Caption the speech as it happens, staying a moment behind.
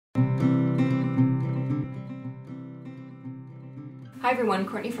Hi everyone,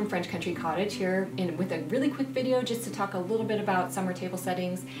 Courtney from French Country Cottage here with a really quick video just to talk a little bit about summer table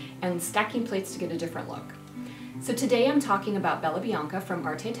settings and stacking plates to get a different look. So today I'm talking about Bella Bianca from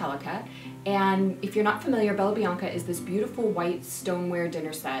Arte Telica, and if you're not familiar, Bella Bianca is this beautiful white stoneware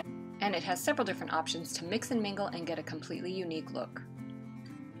dinner set, and it has several different options to mix and mingle and get a completely unique look.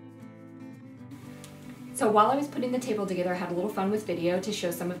 So while I was putting the table together, I had a little fun with video to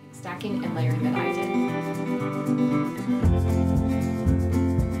show some of the stacking and layering that I did.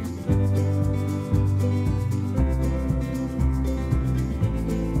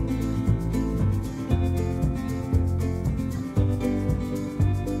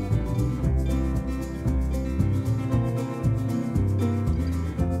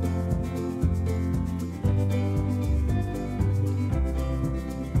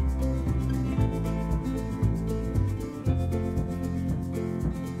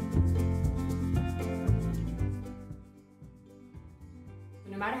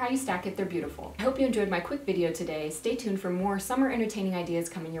 No matter how you stack it, they're beautiful. I hope you enjoyed my quick video today. Stay tuned for more summer entertaining ideas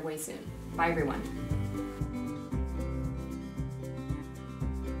coming your way soon. Bye everyone.